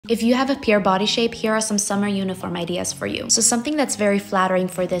If you have a Pear body shape, here are some summer uniform ideas for you. So something that's very flattering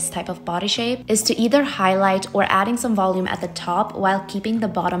for this type of body shape is to either highlight or adding some volume at the top while keeping the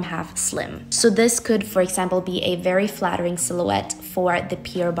bottom half slim. So this could, for example, be a very flattering silhouette for the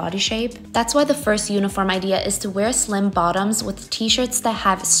Pear body shape. That's why the first uniform idea is to wear slim bottoms with t-shirts that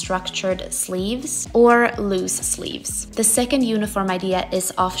have structured sleeves or loose sleeves. The second uniform idea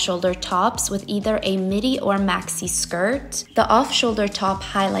is off-shoulder tops with either a midi or maxi skirt. The off-shoulder top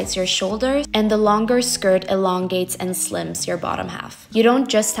highlights your shoulders and the longer skirt elongates and slims your bottom half. You don't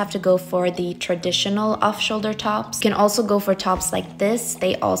just have to go for the traditional off-shoulder tops. You can also go for tops like this.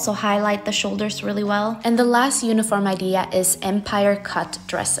 They also highlight the shoulders really well. And the last uniform idea is empire cut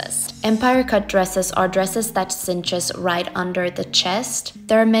dresses. Empire cut dresses are dresses that cinches right under the chest.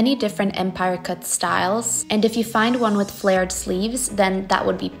 There are many different empire cut styles, and if you find one with flared sleeves, then that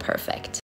would be perfect.